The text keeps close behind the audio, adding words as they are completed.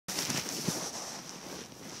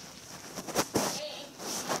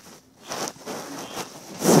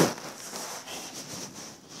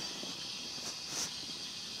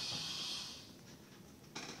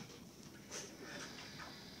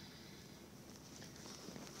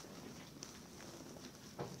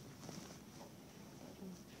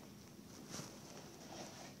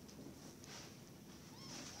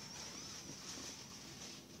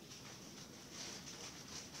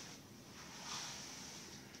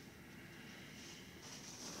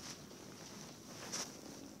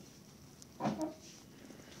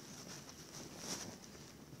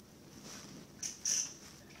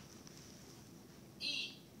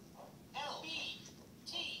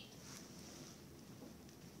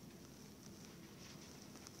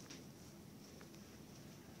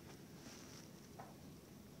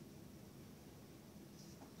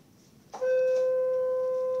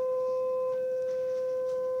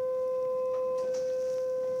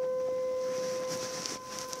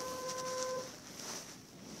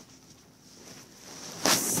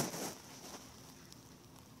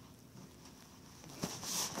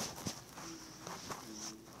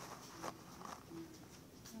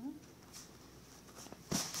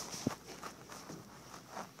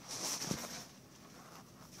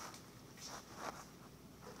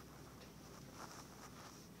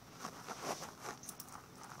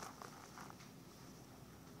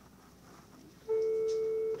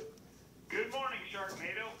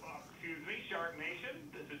Nation.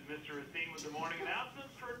 This is Mr. Racine with the morning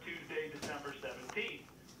announcements for Tuesday, December 17th.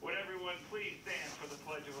 Would everyone please stand for the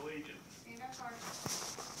Pledge of Allegiance?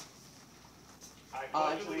 I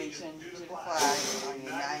pledge allegiance to the flag of the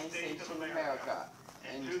United States of America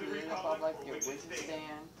and to the republic for which it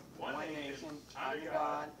stands, one nation, under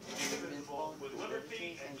God, indivisible, with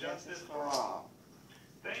liberty and justice for all.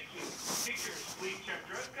 Thank you. Teachers, please check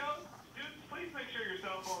dress code. Students, please make sure your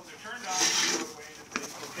cell phones are turned on and you are away in a safe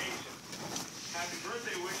location. Happy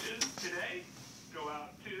birthday wishes today go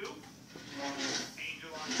out to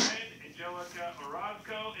Angel Ahmed, Angelica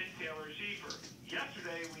Orozco, and Taylor Schieffer.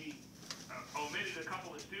 Yesterday we omitted a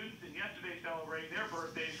couple of students, and yesterday celebrating their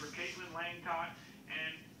birthdays were Caitlin Langtot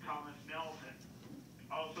and Thomas Nelson.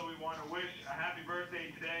 Also, we want to wish a happy birthday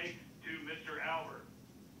today to Mr. Albert.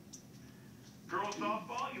 Girls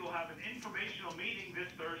softball, you will have an informational meeting this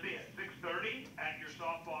Thursday at 6:30 at your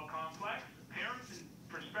softball complex. Parents and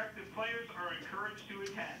prospective players are encouraged to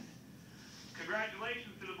attend.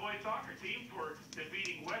 Congratulations to the boys soccer team for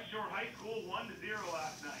defeating West Shore High School 1-0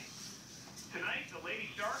 last night. Tonight, the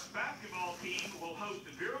Lady Sharks basketball team will host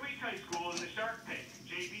Vero Beach High School in the Shark Pit.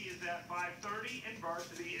 JV is at 5:30 and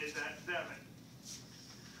varsity is at 7.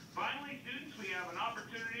 Finally, students, we have an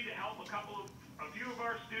opportunity to help a few of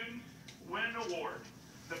our students win an award.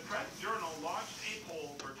 The Press Journal launched a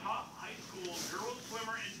poll for top high school girls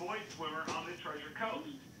swimmer and boys swimmer on the Treasure Coast.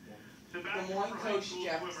 Good morning, Coach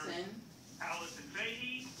Jefferson. Allison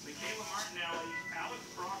Fahey, Michaela Martinelli, Alex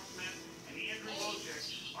Brocksmith, and Andrew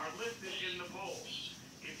Wojcik are listed in the poll.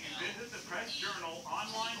 If you visit the Press Journal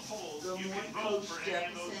online polls, you can vote for any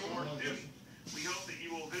of those 4 students. We hope that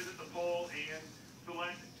you will visit the poll and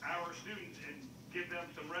select our students and give them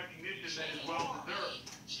some recognition that is well deserved.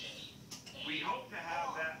 We hope to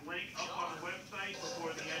have that link up on the website before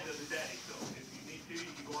the end of the day. So if you need to, you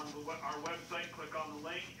can go on our website, click on the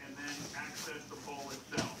link, and then access the poll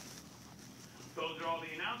itself. Those are all the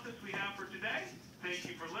announcements we have for today. Thank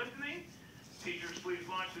you for listening. Teachers, please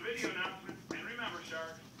launch the video announcements. And remember,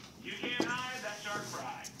 Sharks, you can't hide that shark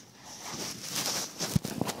pride.